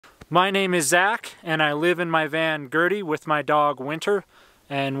My name is Zach, and I live in my van Gertie with my dog Winter,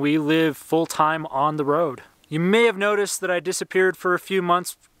 and we live full-time on the road. You may have noticed that I disappeared for a few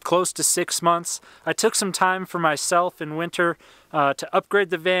months, close to 6 months. I took some time for myself and Winter to upgrade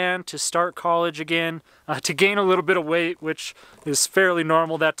the van, to start college again, to gain a little bit of weight, which is fairly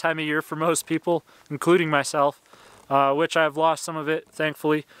normal that time of year for most people, including myself, which I've lost some of it,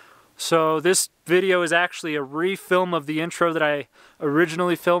 thankfully. So this video is actually a refilm of the intro that I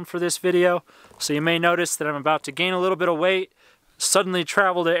originally filmed for this video. So you may notice that I'm about to gain a little bit of weight, suddenly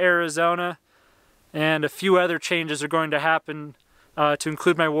travel to Arizona, and a few other changes are going to happen to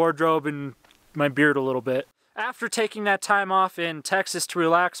include my wardrobe and my beard a little bit. After taking that time off in Texas to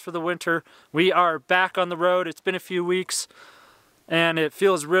relax for the winter, we are back on the road. It's been a few weeks, and it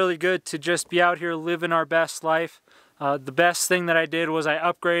feels really good to just be out here living our best life. The best thing that I did was I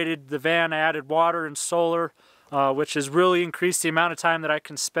upgraded the van. I added water and solar, which has really increased the amount of time that I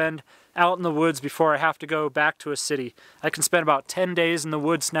can spend out in the woods before I have to go back to a city. I can spend about 10 days in the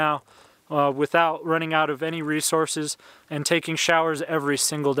woods now without running out of any resources and taking showers every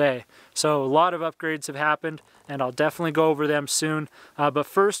single day. So a lot of upgrades have happened, and I'll definitely go over them soon. But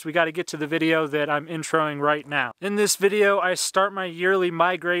first, we got to get to the video that I'm introing right now. In this video, I start my yearly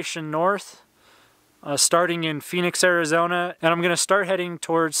migration north, starting in Phoenix, Arizona, and I'm going to start heading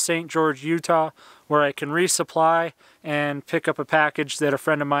towards St. George, Utah, where I can resupply and pick up a package that a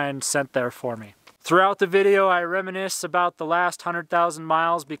friend of mine sent there for me. Throughout the video, I reminisce about the last 100,000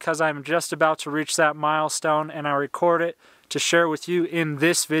 miles because I'm just about to reach that milestone, and I record it to share with you in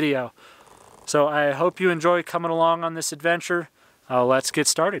this video. So I hope you enjoy coming along on this adventure. Let's get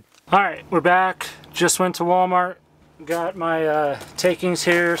started. Alright, we're back. Just went to Walmart. Got my takings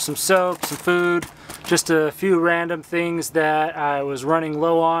here, some soap, some food, just a few random things that I was running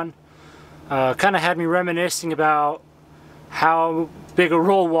low on. Kind of had me reminiscing about how big a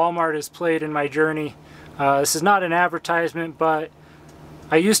role Walmart has played in my journey. This is not an advertisement, but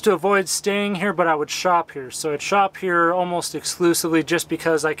I used to avoid staying here, but I would shop here. So I'd shop here almost exclusively just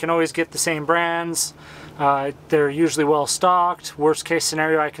because I can always get the same brands. They're usually well stocked. Worst case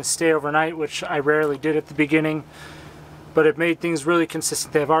scenario, I can stay overnight, which I rarely did at the beginning. But it made things really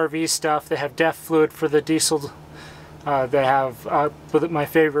consistent. They have RV stuff, they have DEF fluid for the diesel, they have my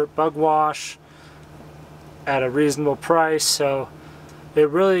favorite bug wash at a reasonable price. So it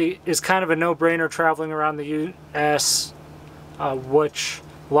really is kind of a no-brainer traveling around the US, which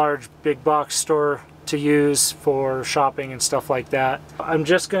large big box store to use for shopping and stuff like that. I'm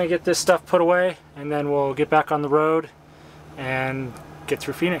just going to get this stuff put away, and then we'll get back on the road and get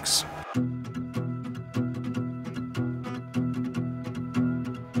through Phoenix.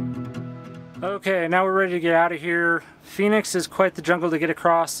 Okay, now we're ready to get out of here. Phoenix is quite the jungle to get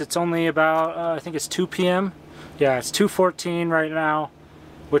across. It's only about, I think it's 2 p.m. Yeah, it's 2:14 right now,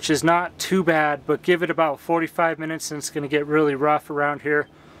 which is not too bad, but give it about 45 minutes and it's going to get really rough around here.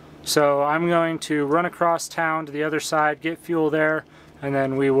 So I'm going to run across town to the other side, get fuel there, and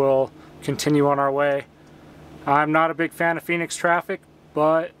then we will continue on our way. I'm not a big fan of Phoenix traffic,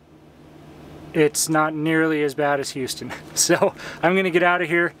 but it's not nearly as bad as Houston. So I'm going to get out of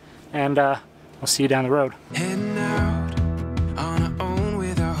here, and I'll see you down the road. Heading out on our own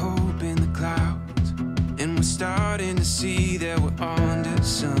with our hope in the clouds, and we're starting to see that we're onto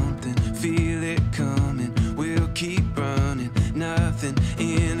something. Feel it coming, we'll keep running, nothing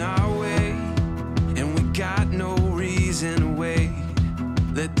in our way, and we got no reason to wait.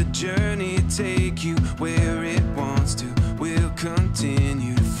 Let the journey take you where it wants to. We'll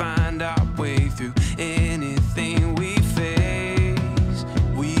continue to find our way through anything we face.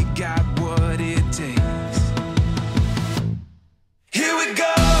 We got what it takes. Here we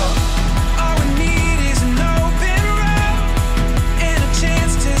go. All we need is an open road and a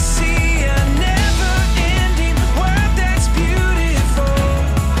chance to see a never-ending world that's beautiful.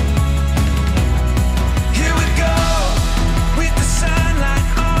 Here we go, with the sunlight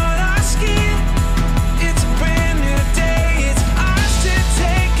on our skin. It's a brand new day, it's ours to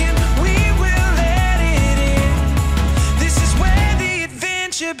take, and we will let it in. This is where the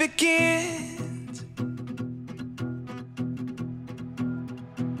adventure begins.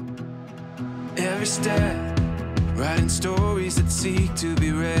 Every step, writing stories that seek to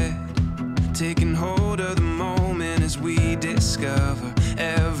be read, taking hold of the moment as we discover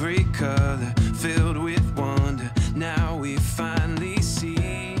every color filled with wonder. Now we finally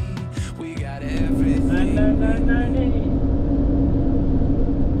see we got everything.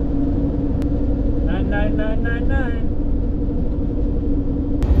 99999.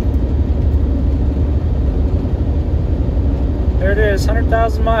 There it is,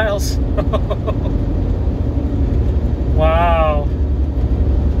 100,000 miles. Wow.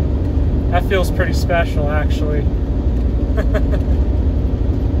 feels pretty special, actually.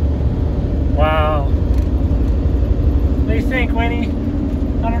 Wow. What do you think, Winnie?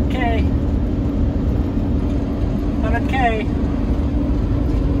 100K. 100K.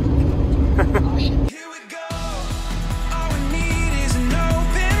 Here we go. All we need is an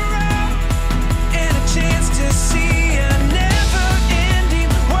open road and a chance to see a never-ending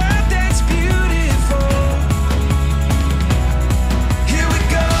world that's beautiful. Here we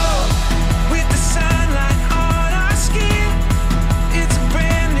go, with the sunlight on our skin. It's a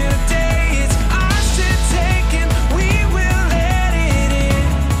brand new day, it's ours to take, and we will let it in.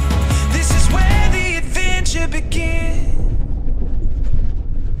 This is where the adventure begins.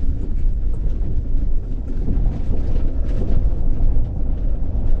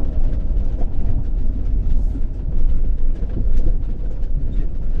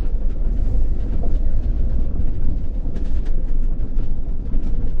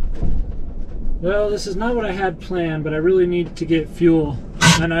 Well, this is not what I had planned, but I really need to get fuel.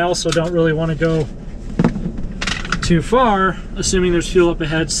 And I also don't really want to go too far, assuming there's fuel up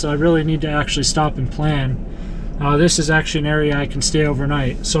ahead, so I really need to actually stop and plan. This is actually an area I can stay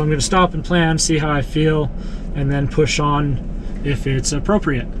overnight. So I'm going to stop and plan, see how I feel, and then push on if it's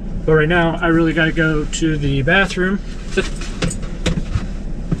appropriate. But right now, I really got to go to the bathroom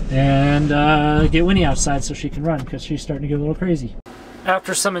and get Winnie outside so she can run, because she's starting to get a little crazy.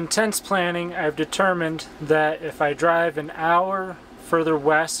 After some intense planning, I've determined that if I drive an hour further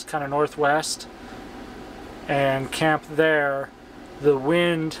west, kind of northwest, and camp there, the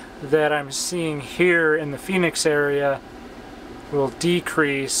wind that I'm seeing here in the Phoenix area will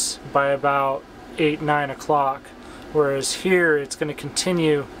decrease by about 8-9 o'clock, whereas here it's going to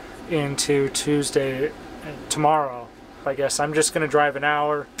continue into Tuesday, tomorrow. I guess I'm just going to drive an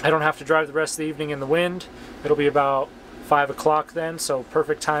hour. I don't have to drive the rest of the evening in the wind. It'll be about 5 o'clock then, so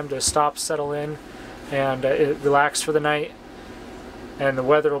perfect time to stop, settle in, and relax for the night, and the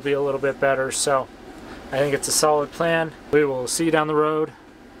weather will be a little bit better. So I think it's a solid plan. We will see you down the road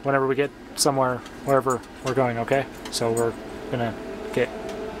whenever we get somewhere, wherever we're going, okay? So we're gonna get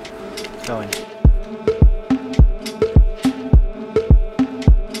going.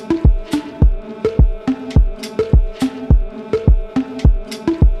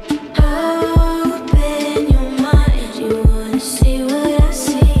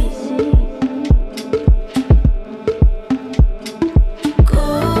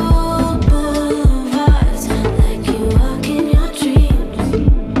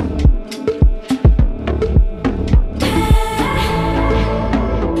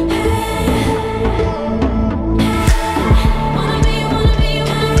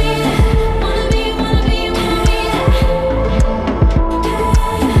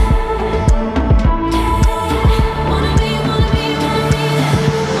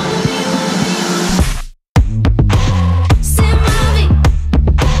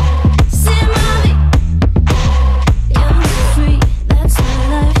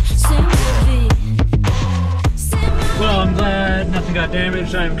 Got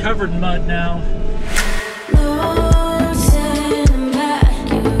damaged. I am covered in mud now.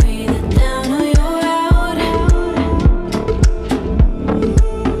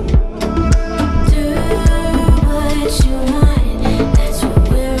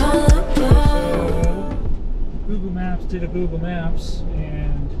 Google Maps did a Google Maps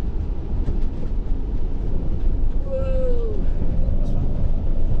and whoa,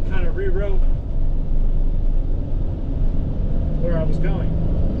 kind of rewrote where I was going.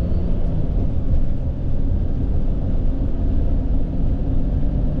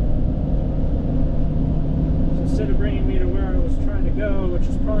 So instead of bringing me to where I was trying to go, which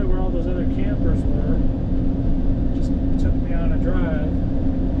is probably where all those other campers were, it just took me on a drive.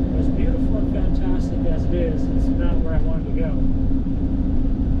 As beautiful and fantastic as it is, it's not where I wanted to go.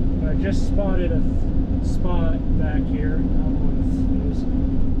 But I just spotted a spot back here. I don't know what it is.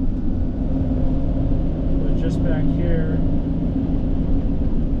 But just back here,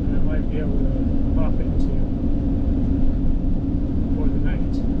 be able to pop into for the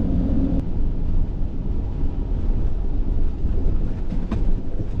night.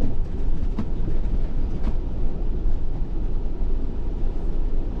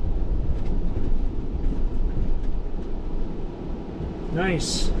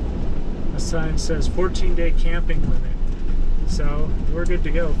 Nice. The sign says 14-day camping limit. So we're good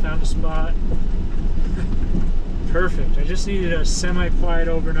to go. Found a spot. Perfect. I just needed a semi-quiet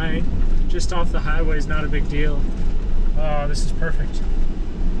overnight. Just off the highway is not a big deal. Oh, this is perfect.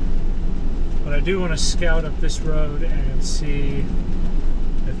 But I do want to scout up this road and see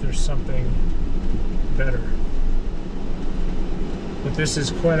if there's something better. but this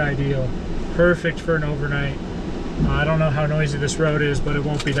is quite ideal. Perfect for an overnight. I don't know how noisy this road is, but it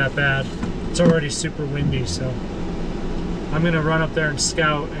won't be that bad. It's already super windy, so I'm gonna run up there and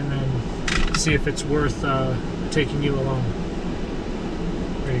scout and then see if it's worth taking you along.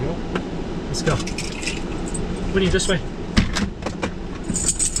 There you go. Let's go. Winnie, this way.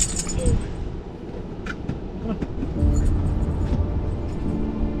 Oh.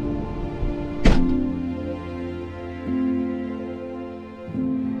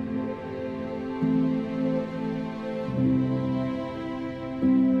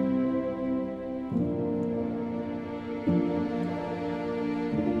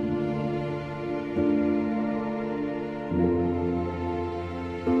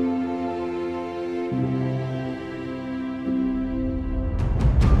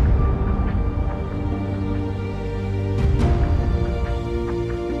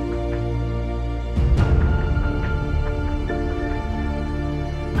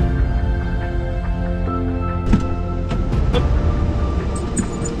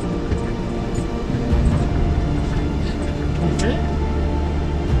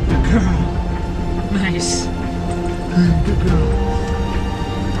 Come on. Nice. Good girl.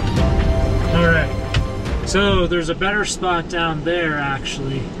 Alright. So there's a better spot down there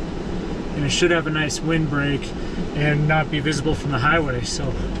actually. And it should have a nice windbreak and not be visible from the highway.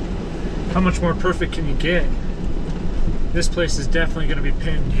 So how much more perfect can you get? This place is definitely going to be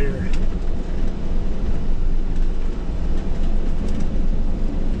pinned here.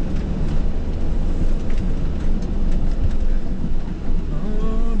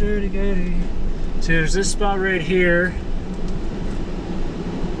 Oh, dirty Getty. So there's this spot right here,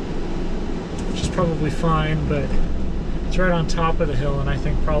 which is probably fine, but it's right on top of the hill and I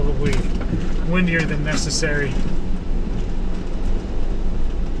think probably windier than necessary.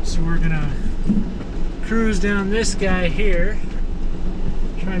 So we're gonna cruise down this guy here.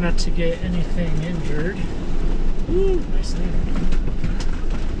 Try not to get anything injured. Ooh, nice thing.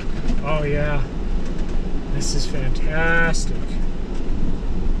 Oh yeah, this is fantastic.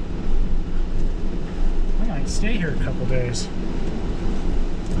 Stay here a couple days.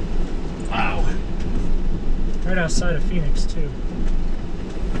 Wow. Right outside of Phoenix too.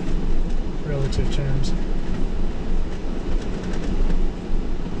 Relative terms.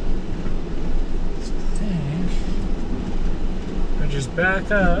 So I think if I just back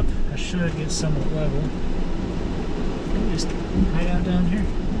up, I should get somewhat level. Let me just hide out down here.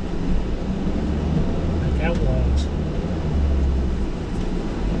 Like outlaws.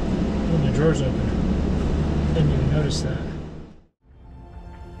 Oh, my drawer's open. Didn't even notice that.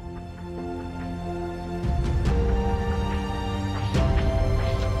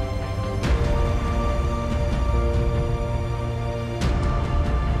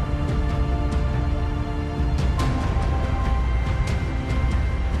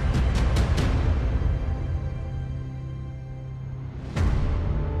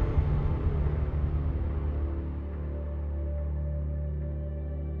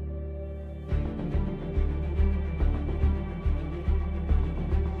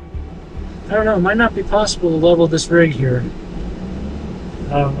 I don't know, it might not be possible to level this rig here.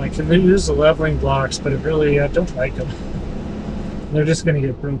 I can use the leveling blocks, but it really, I don't like them. They're just going to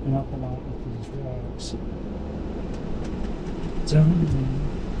get broken up a lot with these rocks. Don't know.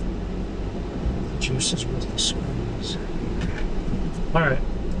 The juice is worth the squeeze. Alright.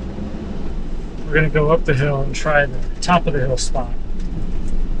 We're going to go up the hill and try the top of the hill spot.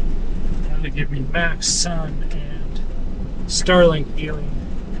 That'll give me max sun and Starlink viewing.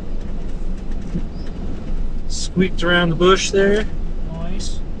 Squeaked around the bush there.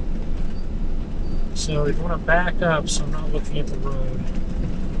 Nice. So you want to back up so I'm not looking at the road.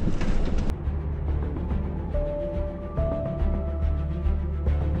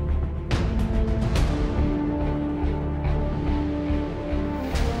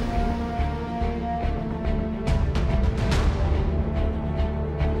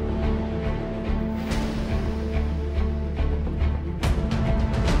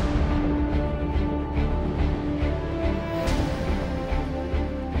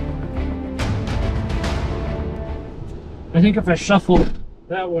 I think if I shuffle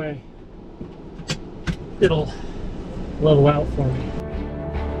that way, it'll level out for me.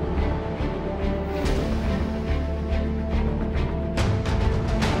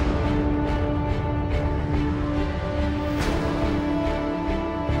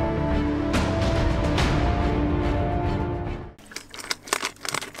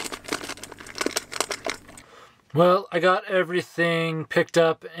 Well, I got everything picked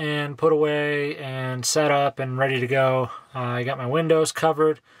up and put away and set up and ready to go. I got my windows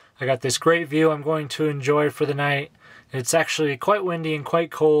covered. I got this great view I'm going to enjoy for the night. It's actually quite windy and quite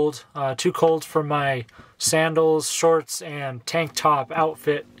cold. Too cold for my sandals, shorts, and tank top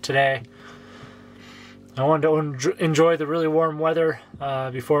outfit today. I wanted to enjoy the really warm weather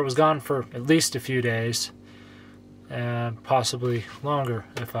before it was gone for at least a few days. And possibly longer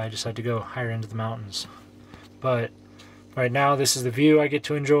if I decide to go higher into the mountains. But right now this is the view I get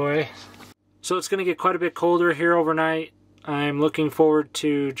to enjoy. So it's going to get quite a bit colder here overnight. I'm looking forward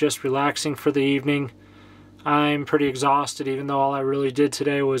to just relaxing for the evening. I'm pretty exhausted, even though all I really did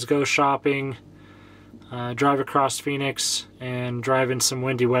today was go shopping, drive across Phoenix, and drive in some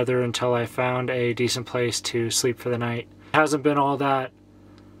windy weather until I found a decent place to sleep for the night. It hasn't been all that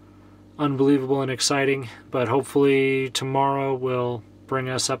unbelievable and exciting, but hopefully tomorrow will bring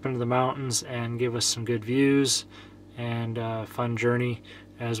us up into the mountains and give us some good views and a fun journey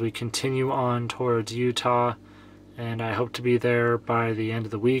as we continue on towards Utah. And I hope to be there by the end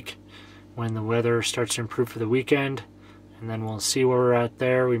of the week when the weather starts to improve for the weekend, and then we'll see where we're at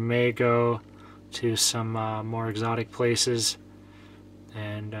there. We may go to some more exotic places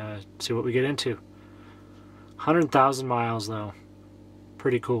and see what we get into. 100,000 miles though,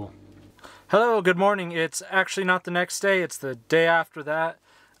 pretty cool. Hello, good morning. It's actually not the next day, it's the day after that.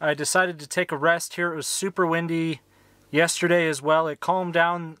 I decided to take a rest here. It was super windy yesterday as well. It calmed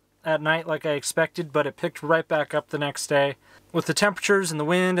down at night like I expected, but it picked right back up the next day. With the temperatures and the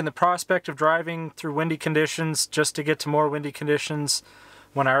wind and the prospect of driving through windy conditions just to get to more windy conditions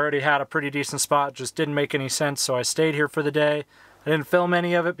when I already had a pretty decent spot just didn't make any sense, so I stayed here for the day. I didn't film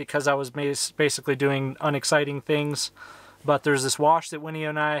any of it because I was basically doing unexciting things, but there's this wash that Winnie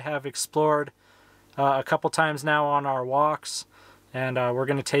and I have explored a couple times now on our walks, and we're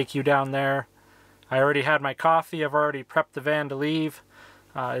going to take you down there. I already had my coffee, I've already prepped the van to leave.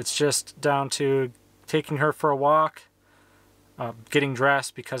 It's just down to taking her for a walk, getting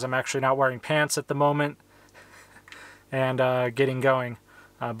dressed because I'm actually not wearing pants at the moment, and getting going.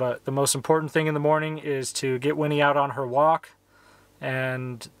 But the most important thing in the morning is to get Winnie out on her walk,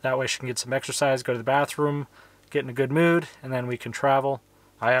 and that way she can get some exercise, go to the bathroom, get in a good mood, and then we can travel.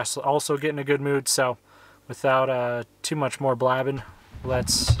 I also get in a good mood, so without too much more blabbing,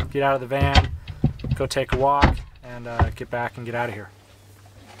 let's get out of the van, go take a walk, and get back and get out of here.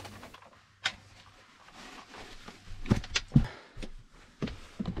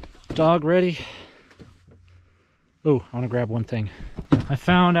 Dog ready? Oh, I want to grab one thing. I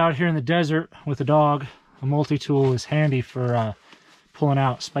found out here in the desert with the dog, a multi-tool is handy for pulling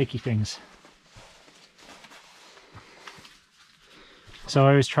out spiky things. So I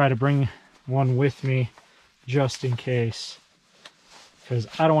always try to bring one with me just in case, because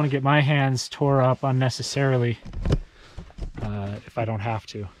I don't want to get my hands tore up unnecessarily if I don't have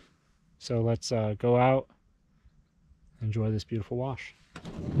to. So let's go out and enjoy this beautiful wash.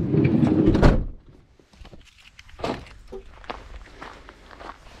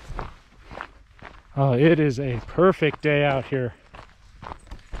 Oh, it is a perfect day out here.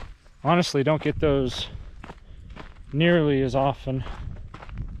 Honestly, don't get those nearly as often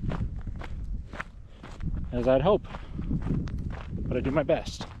as I'd hope, but I do my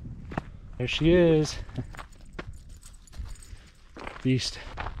best. There she is. Beast.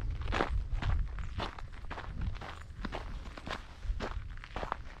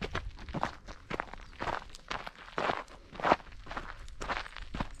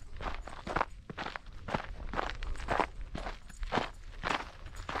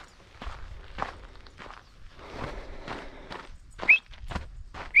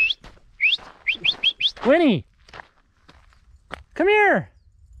 Winnie, come here.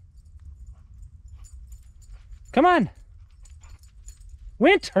 Come on.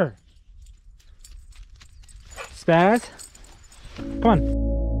 Winter. Spaz. Come on.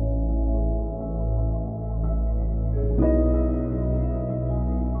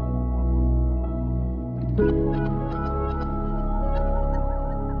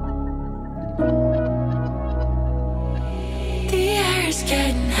 The air is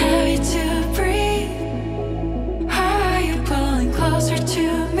getting heavy to breathe. Closer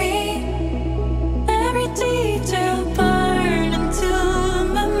to me, every detail burned into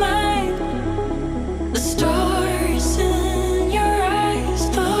my mind. The stars in your eyes,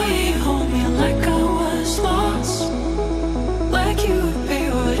 the way you hold me like I was lost, like you would pay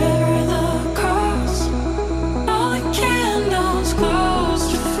whatever the cost. All the candles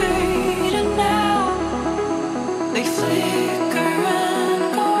close to fade, and now they flicker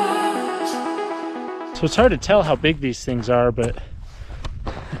and go out. So it's hard to tell how big these things are, but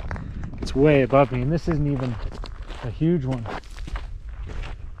it's way above me, and this isn't even a huge one.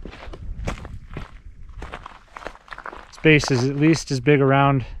 This base is at least as big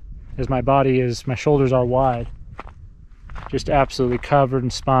around as my shoulders are wide. Just absolutely covered in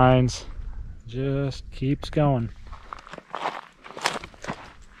spines. Just keeps going.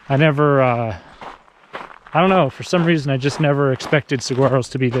 I don't know, for some reason I just never expected saguaros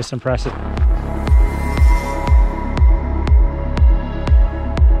to be this impressive.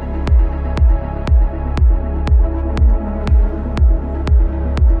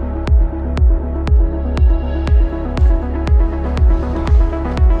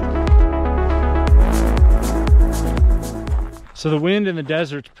 So the wind in the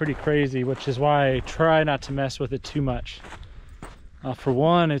desert's pretty crazy, which is why I try not to mess with it too much. For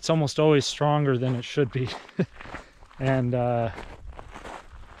one, it's almost always stronger than it should be. And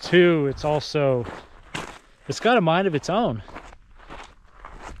two, it's got a mind of its own.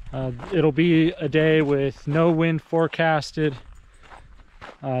 It'll be a day with no wind forecasted,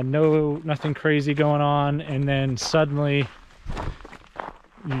 nothing crazy going on, and then suddenly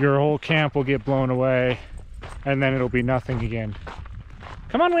your whole camp will get blown away, and then it'll be nothing again.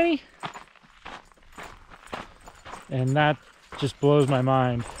 Come on, Winnie! And that just blows my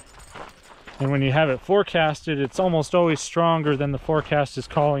mind. And when you have it forecasted, it's almost always stronger than the forecast is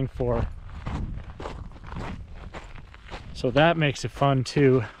calling for. So that makes it fun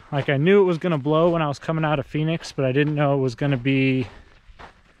too. Like, I knew it was gonna blow when I was coming out of Phoenix, but I didn't know it was gonna be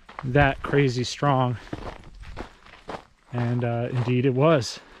that crazy strong. And indeed it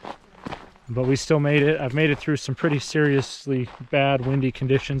was. But we still made it. I've made it through some pretty seriously bad windy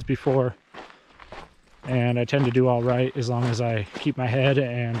conditions before. And I tend to do all right as long as I keep my head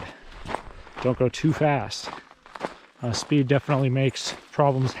and don't go too fast. Speed definitely makes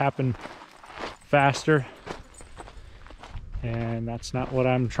problems happen faster. And that's not what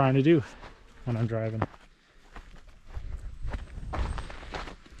I'm trying to do when I'm driving.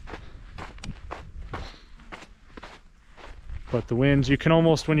 But the winds, you can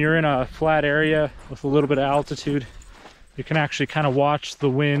almost, when you're in a flat area with a little bit of altitude, you can actually kind of watch the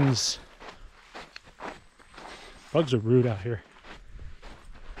winds. Bugs are rude out here.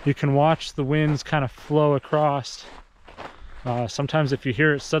 You can watch the winds kind of flow across. Sometimes if you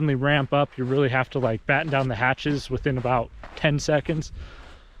hear it suddenly ramp up, you really have to like batten down the hatches within about 10 seconds,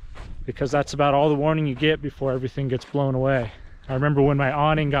 because that's about all the warning you get before everything gets blown away. I remember when my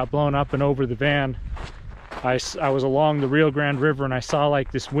awning got blown up and over the van, I was along the Rio Grande River and I saw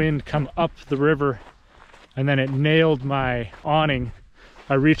like this wind come up the river, and then it nailed my awning.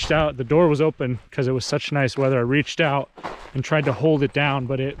 I reached out, the door was open because it was such nice weather. I reached out and tried to hold it down,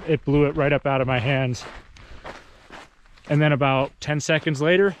 but it blew it right up out of my hands. And then about 10 seconds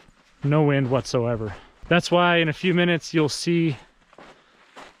later, no wind whatsoever. That's why in a few minutes you'll see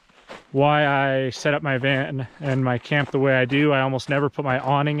why I set up my van and my camp the way I do. I almost never put my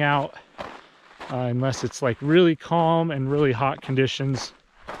awning out unless it's like really calm and really hot conditions,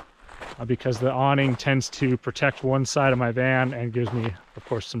 because the awning tends to protect one side of my van and gives me, of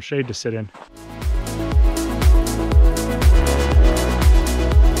course, some shade to sit in.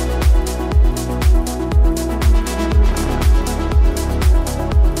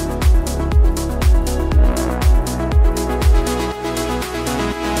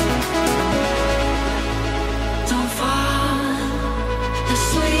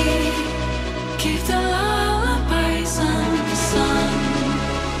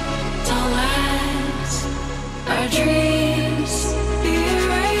 Dreams be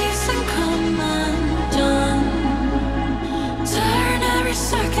erased and come on.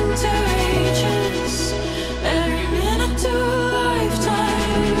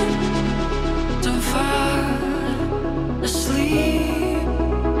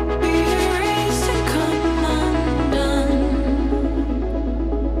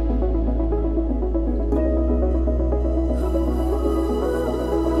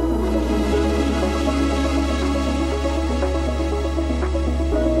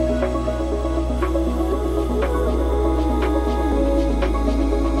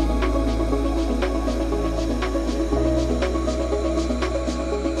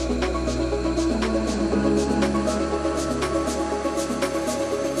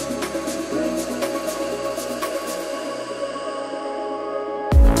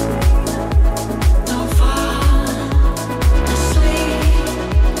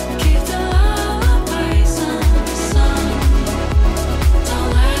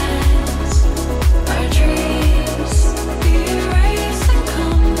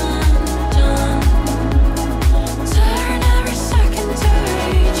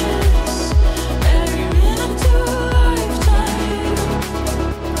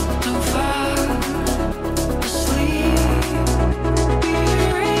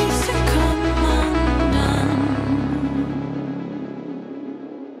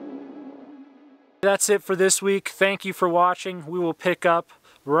 that's it for this week. Thank you for watching. We will pick up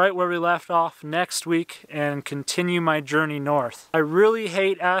right where we left off next week and continue my journey north. I really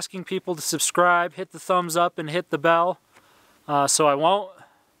hate asking people to subscribe, hit the thumbs up, and hit the bell, so I won't,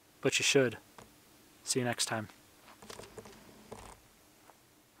 but you should. See you next time.